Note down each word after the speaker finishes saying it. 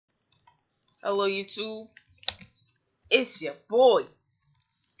Hello YouTube, it's your boy,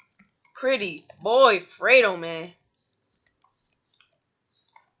 pretty boy Fredo, man.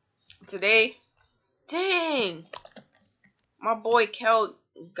 Today, dang, my boy Kel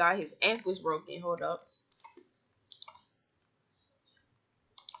got his ankles broken. Hold up.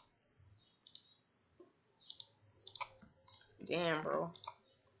 Damn, bro.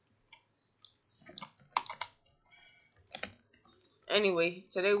 Anyway,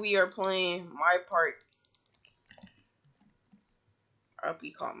 today we are playing My Park. Up,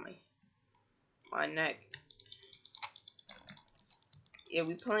 he caught my neck. Yeah,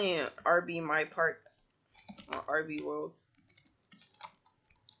 we playing RB My Park on RB World.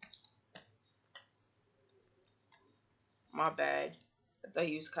 My bad. I thought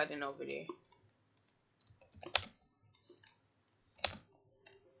he was cutting over there.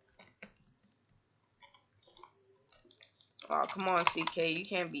 Oh, come on, CK. You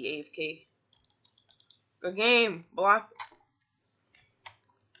can't be AFK. Good game. Block.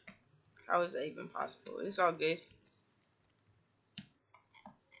 How is that even possible? It's all good.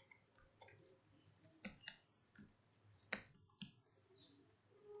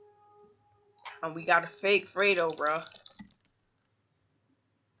 And we got a fake Fredo, bro.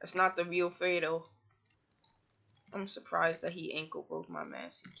 That's not the real Fredo. I'm surprised that he ankle broke my man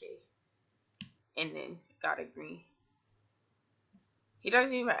CK. And then got a green. He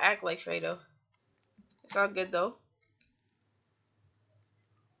doesn't even act like Fredo. It's all good though.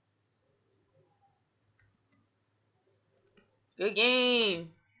 Good game.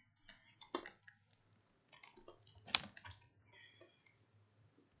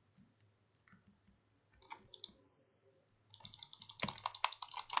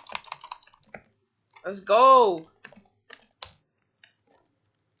 Let's go.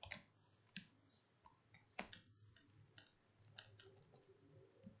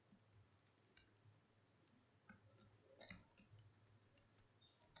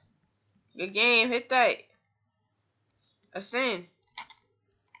 Good game. Hit that. That's in.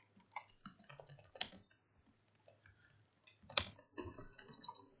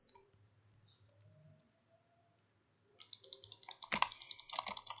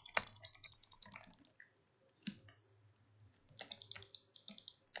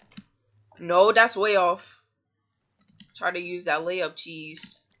 No, that's way off. Try to use that layup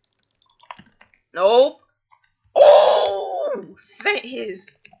cheese. Nope. Oh! Sent his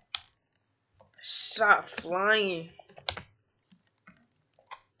shot flying.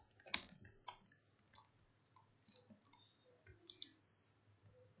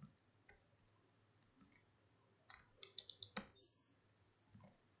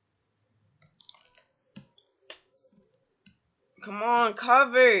 Come on,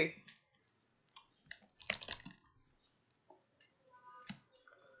 cover.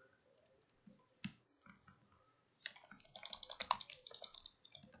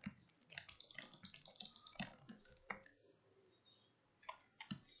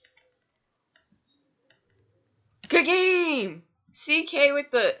 Good game. CK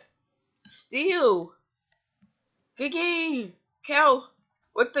with the steal. Good game. Kel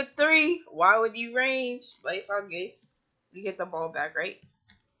with the 3. Why would you range? But it's all good. You get the ball back, right?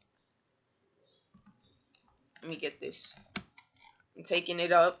 Let me get this. I'm taking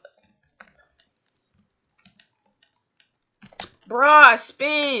it up. Bruh,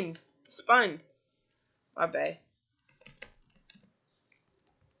 spin. Spun. My bad.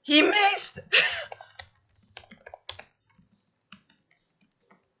 He missed.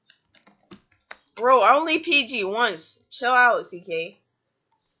 Bro, I only PG once. Chill out, CK.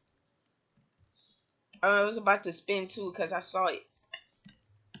 I was about to spin too because I saw it.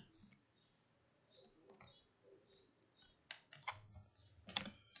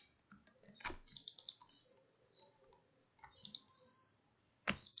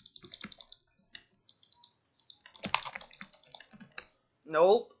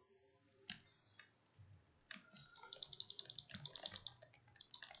 Nope.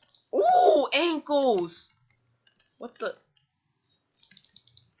 Ooh, ankles. What the?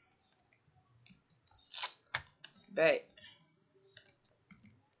 Bet.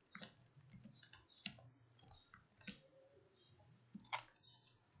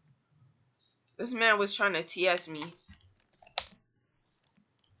 This man was trying to TS me.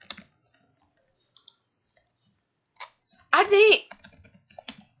 I did.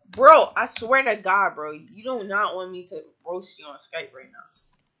 Bro, I swear to God, bro. You do not want me to roast you on Skype right now.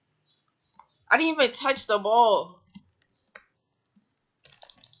 I didn't even touch the ball.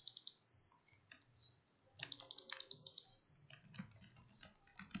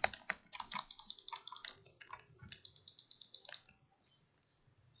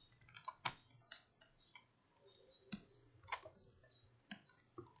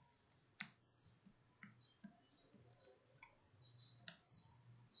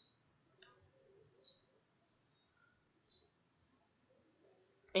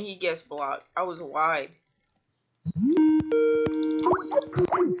 And he gets blocked. I was wide.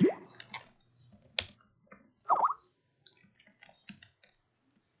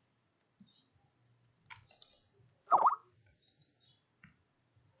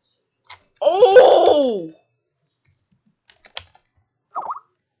 Oh!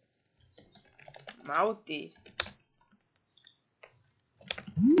 Mouthy.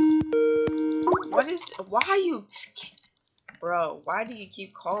 Why you, bro, why do you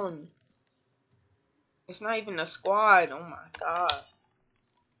keep calling me? It's not even a squad. Oh my god.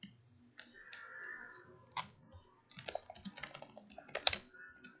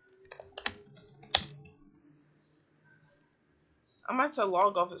 I'm about to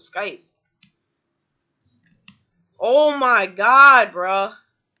log off of Skype. Oh my god, bro.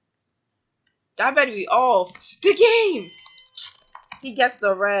 That better be off. Good game. He gets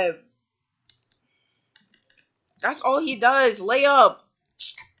the rev. That's all he does. Layup.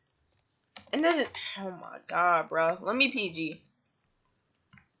 And then, oh my god, bro. Let me PG.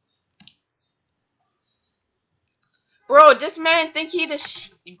 Bro, this man think he the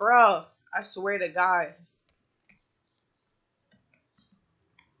bro. I swear to God.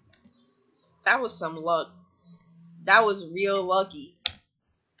 That was some luck. That was real lucky.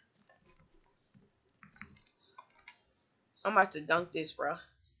 I'm about to dunk this, bro.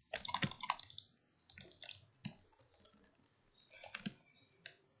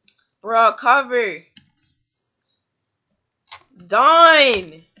 Bro, cover.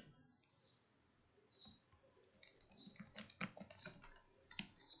 Done.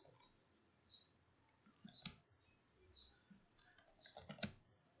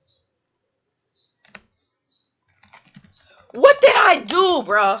 What did I do,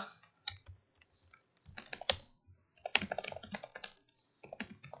 bro?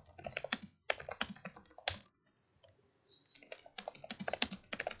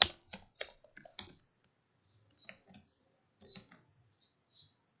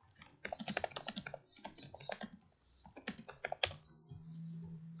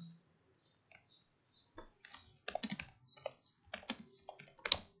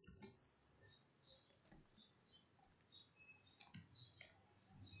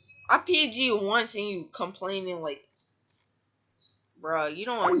 I PG you once and you complaining like, bro, you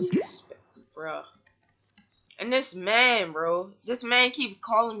don't understand, bro. And this man, bro, this man keep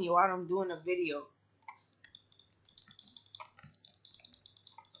calling me while I'm doing a video.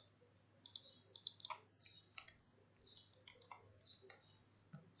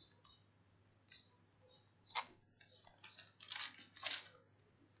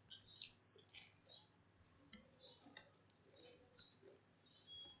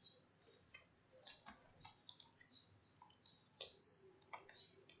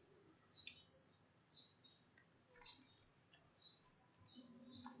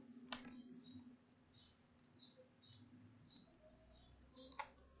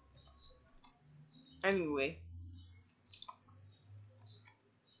 Anyway,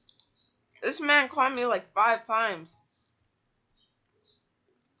 this man called me like 5 times.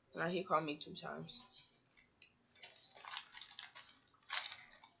 Now he called me 2 times.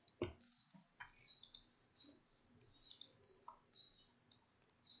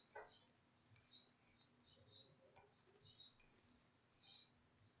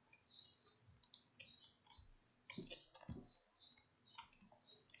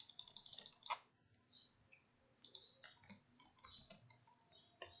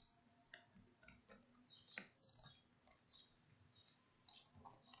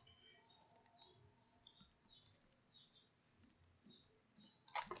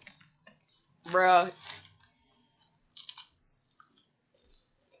 Bruh.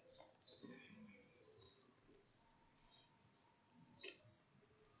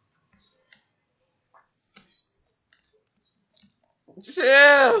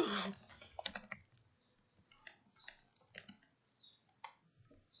 Chill.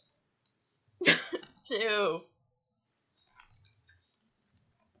 Chill.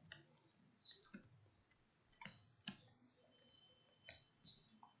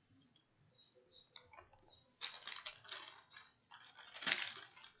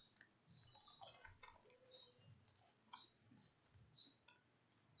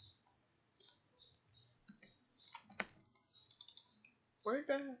 Where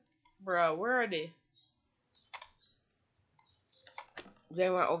the, bruh, where are they? They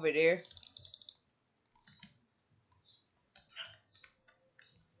went over there.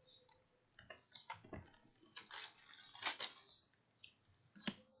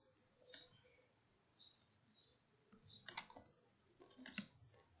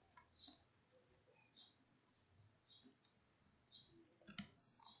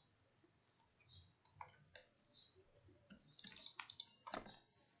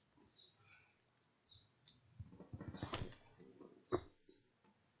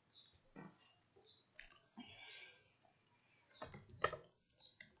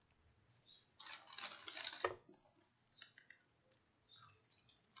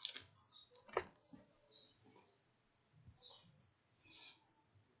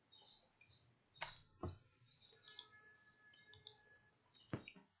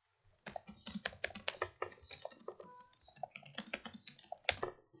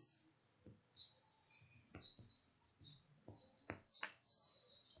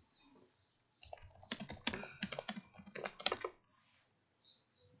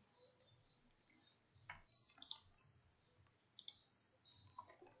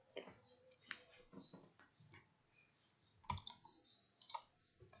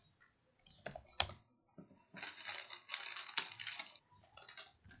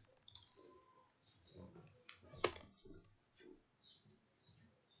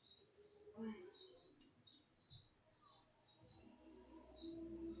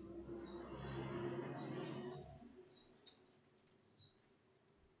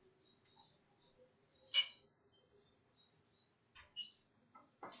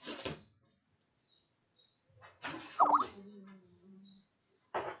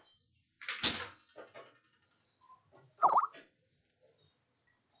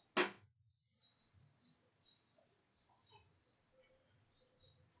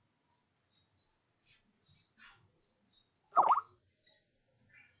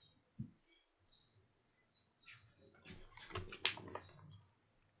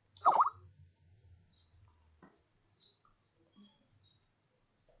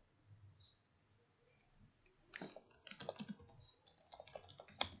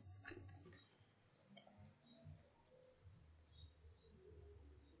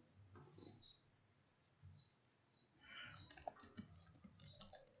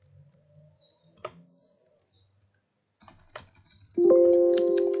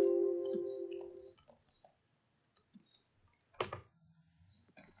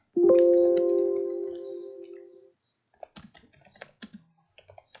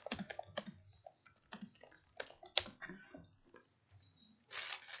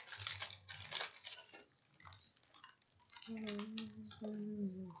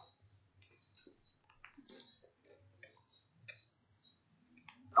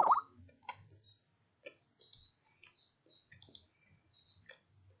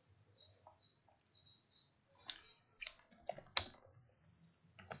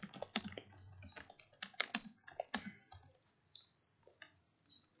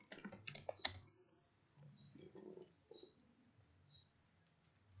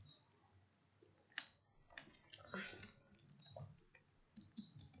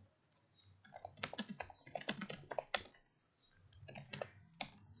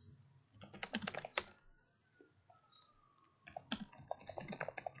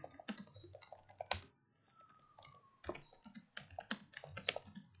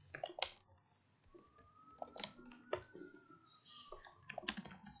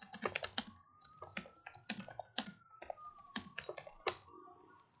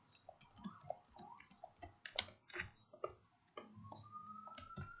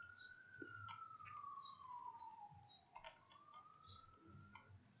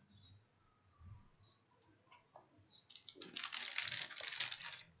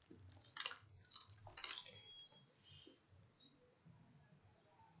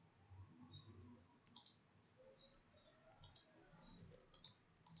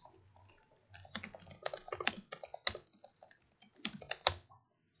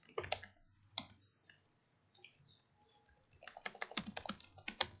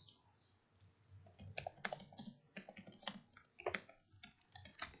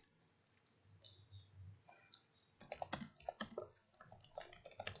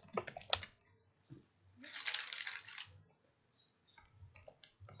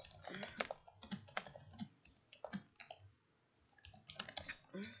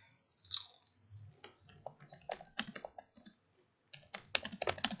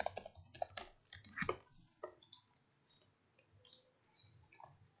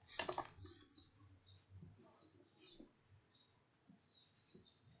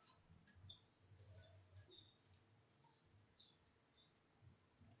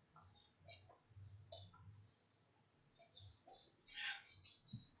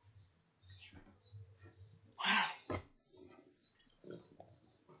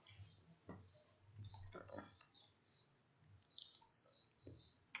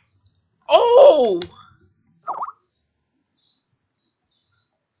 No!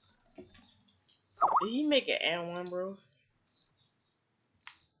 Did he make an and one, bro?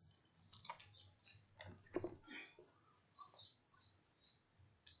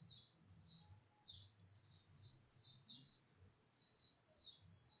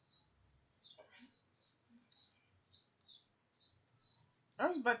 I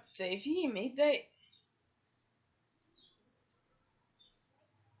was about to say, if he made that.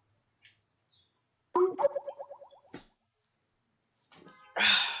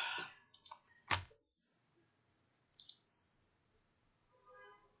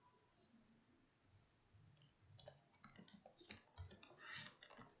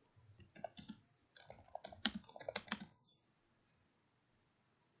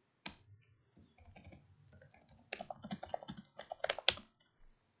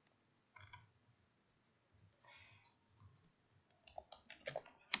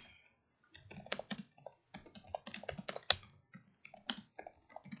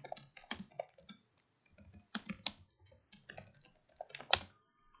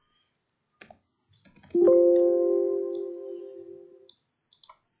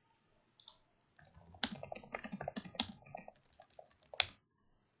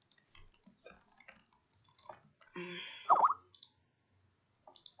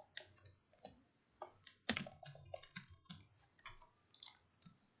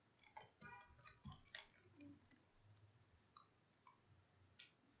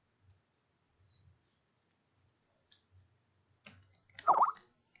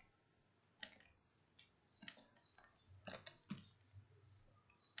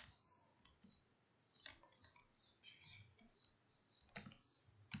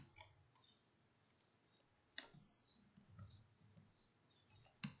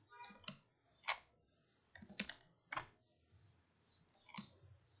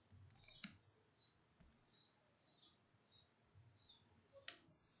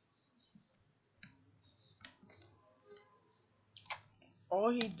 All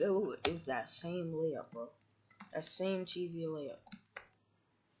he do is that same layup, bro. That same cheesy layup.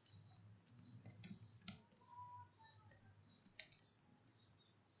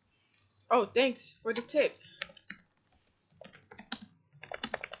 Oh, thanks for the tip.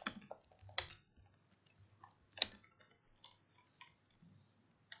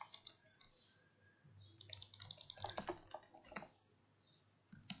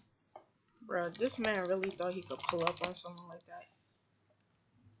 Bro, this man really thought he could pull up on someone like that.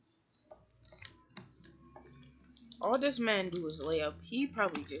 All this man do is lay up. He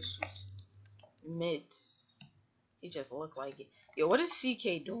probably just shoots mids. He just look like it. Yo, what is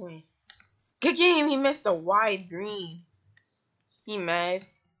CK doing? Good game. He missed a wide green. He mad.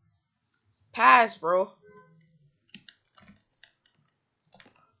 Pass, bro.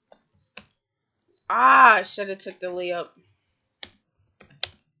 Ah, should have took the layup.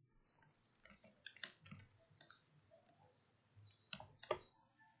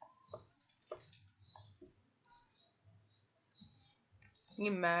 He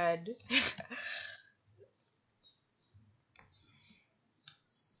mad.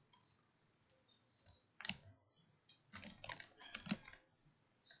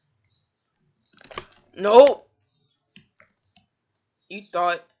 Nope. You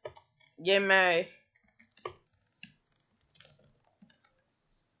thought. Get mad.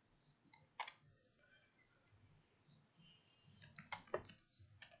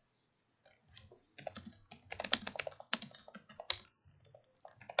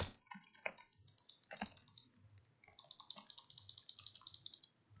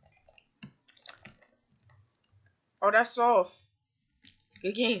 Oh, that's off.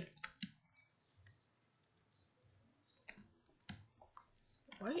 Good game.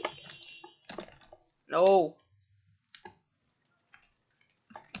 What? No.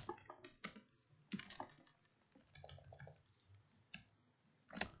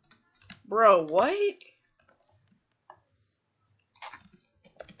 Bro, what?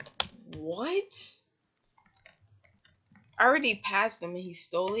 What? I already passed him and he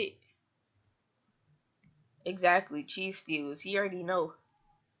stole it. Exactly. Cheese steals. He already know.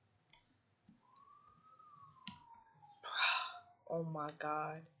 Oh my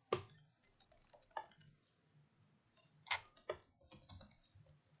god.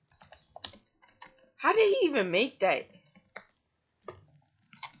 How did he even make that?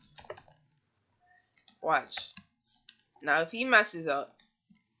 Watch. Now, if he messes up,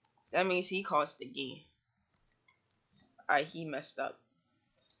 that means he cost the game. Alright, he messed up.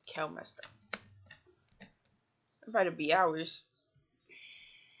 Kel messed up. It better be ours.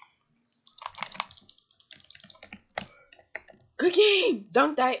 Good game!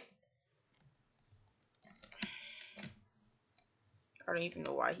 Dunk that. I don't even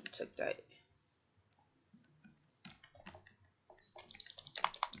know why he took that.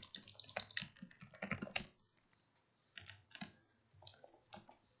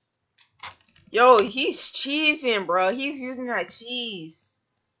 Yo, he's cheesing, bro. He's using that cheese.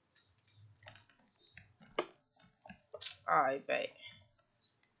 I bet.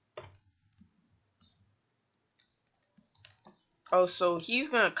 Oh, so he's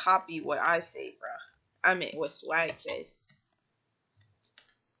gonna copy what I say, bro. I mean, what Swag says.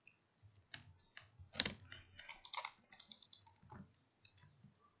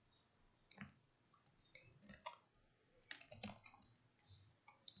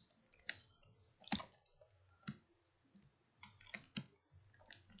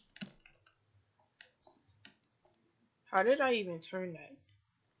 How did I even turn that?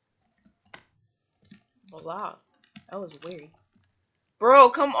 Blah. That was weird.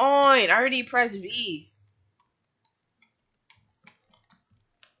 Bro, come on. I already pressed V.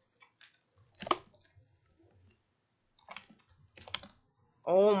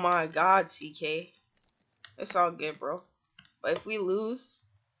 Oh my god, CK. It's all good, bro. But if we lose,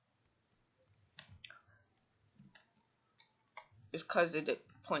 it's because of the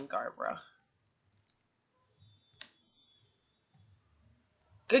point guard, bro.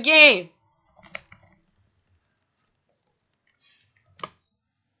 Good game.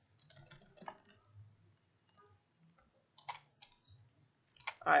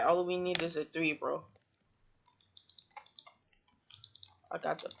 Alright, all we need is a 3, bro. I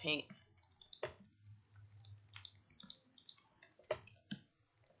got the paint.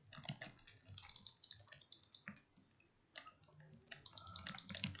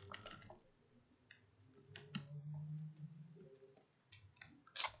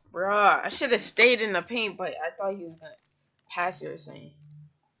 Bruh, I should have stayed in the paint, but I thought he was gonna pass it or something.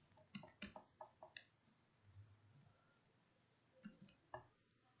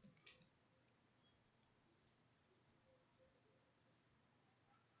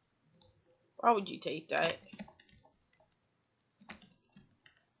 Why would you take that?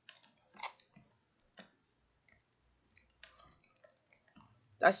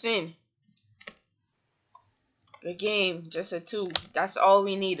 That's in. Good game. Just a 2. That's all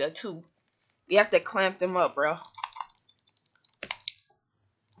we need, a 2. We have to clamp them up, bro.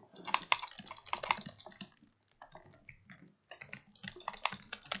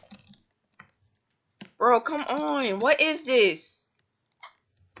 Bro, come on. What is this?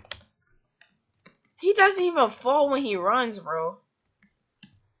 He doesn't even fall when he runs, bro.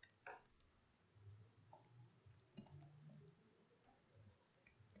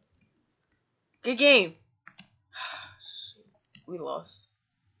 Good game. We lost.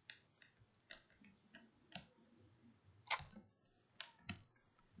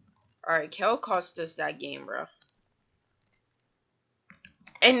 Alright, Kel cost us that game, bro.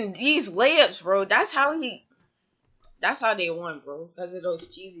 And these layups, bro, that's how they won, bro. Because of those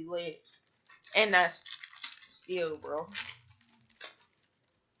cheesy layups. And that's steal, bro.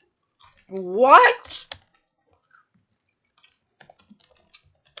 What?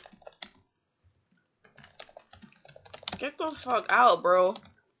 Get the fuck out, bro.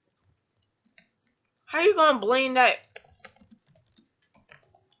 How you gonna blame that?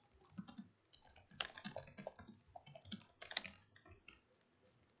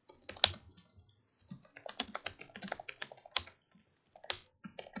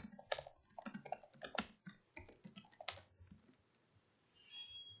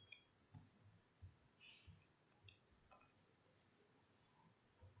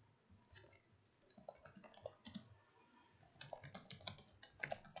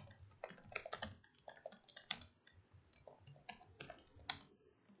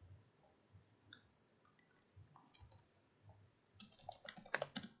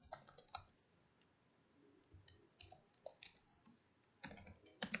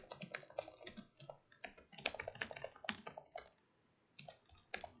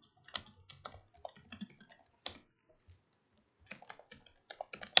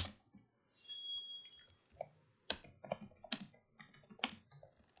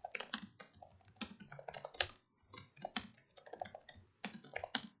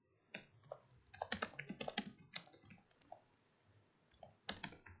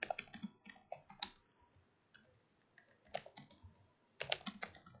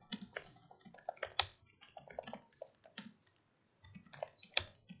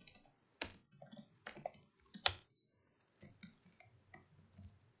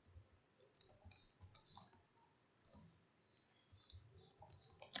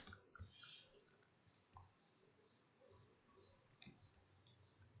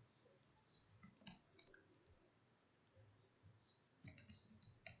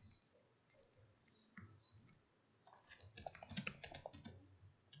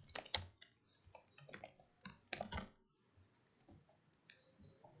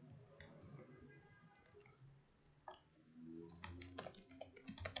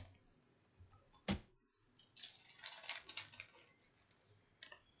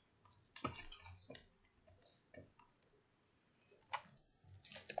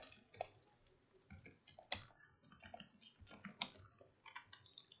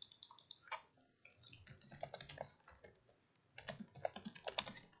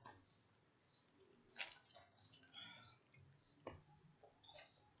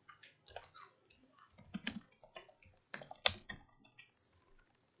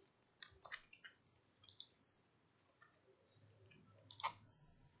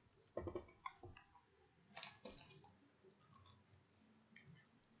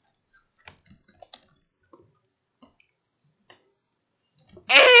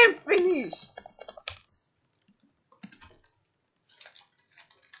 And finish.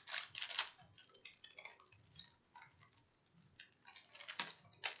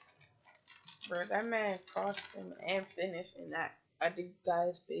 Bro, that man crossed him and finished in that other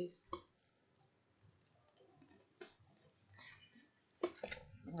guy's face.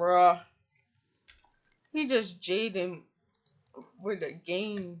 Bruh. He just jaded him with a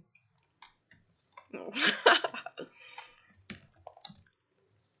game.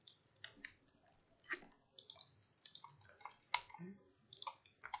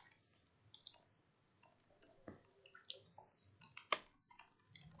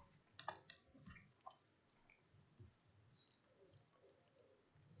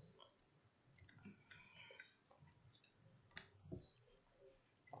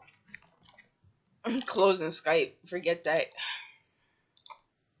 Closing Skype. Forget that.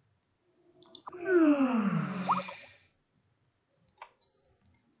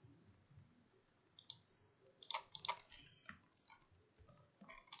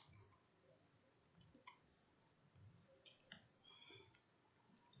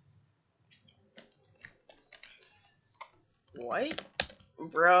 What?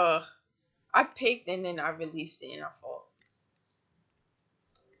 Bruh. I picked and then I released it and I fought.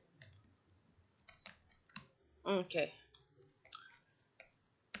 Okay.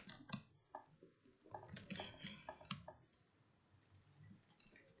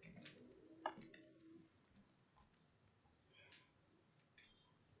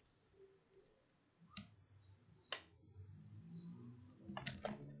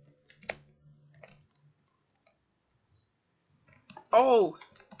 Oh,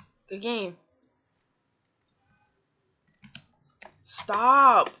 good game.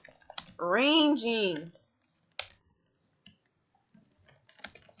 Stop ranging.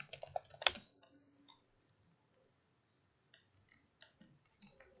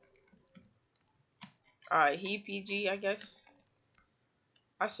 Alright, he PG, I guess.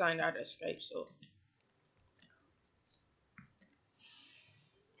 I signed out of Skype, so.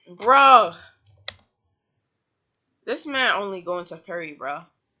 Bruh. This man only going to Curry, bruh.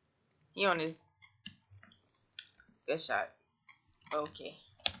 He on his good shot. Okay.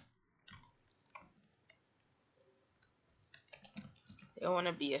 They want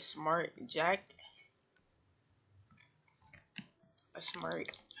to be a smart jack. A smart.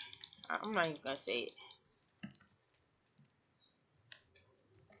 I'm not even gonna say it.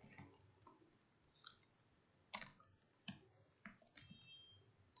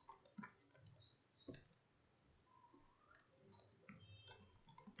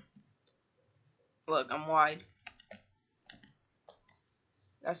 Look, I'm wide.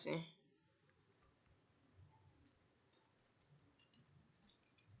 That's it.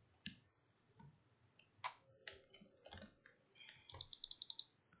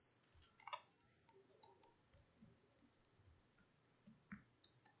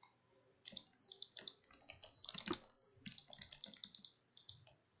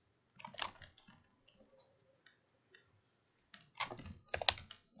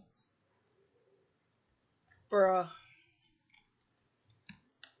 Bruh.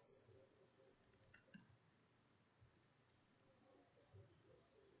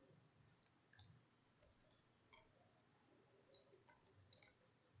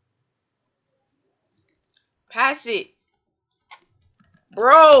 Pass it.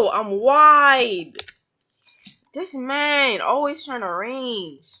 Bro, I'm wide. This man always trying to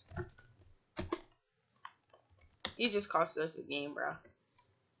range. He just cost us a game, bro.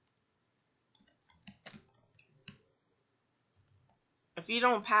 If you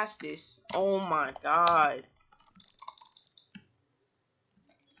don't pass this, oh my god.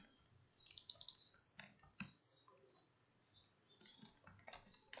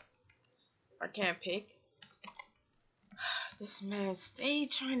 I can't pick. This man stay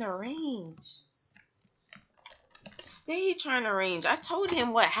trying to range. Stay trying to range. I told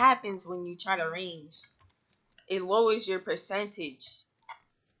him what happens when you try to range. It lowers your percentage.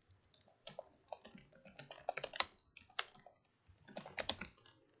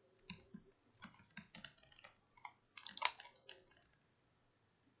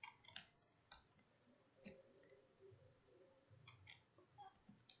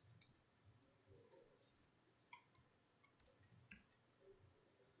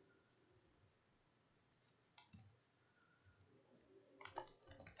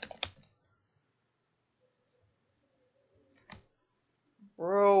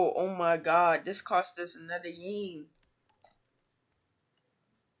 Bro, oh my god. This cost us another game.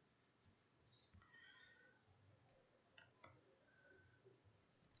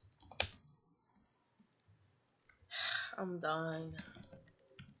 I'm done.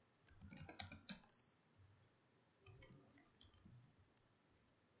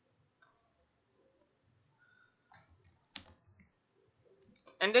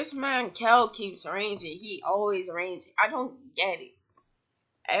 And this man Kel keeps ranging. He always ranging. I don't get it.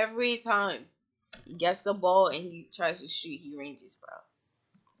 Every time he gets the ball and he tries to shoot, he ranges, bro.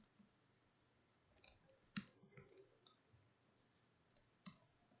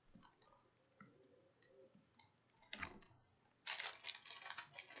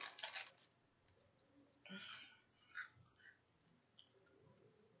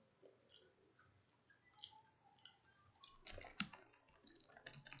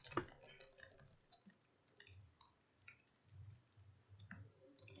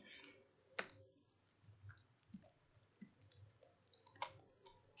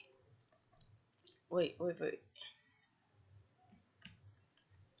 Wait.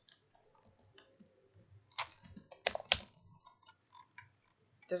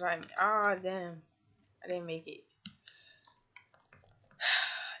 Did I? Ah, damn. I didn't make it.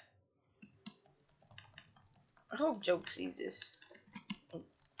 I hope Joke sees this.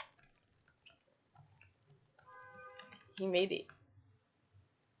 He made it.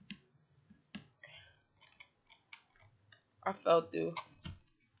 I fell through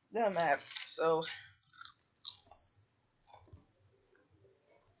the map, so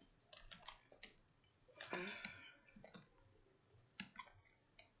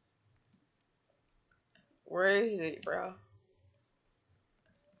where is it, bro?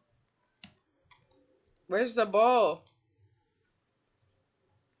 Where's the ball?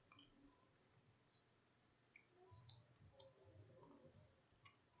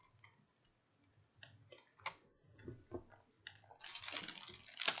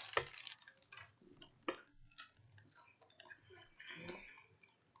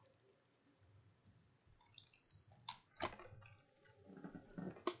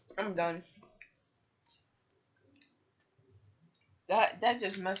 I'm done. That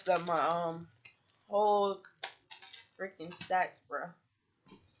just messed up my whole freaking stats, bro.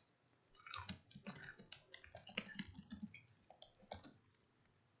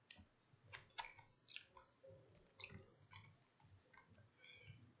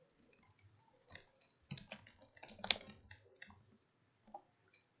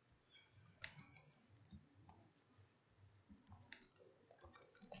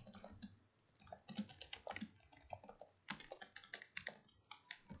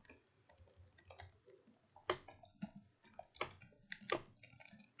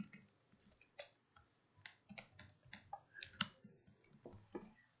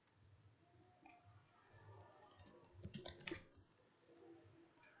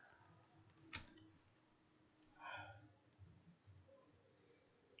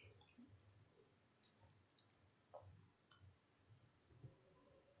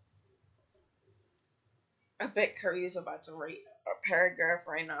 I bet Curry is about to write a paragraph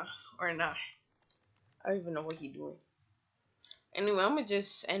right now, or not. I don't even know what he's doing. Anyway, I'm gonna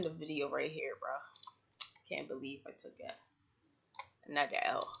just end the video right here, bro. Can't believe I took another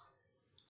L.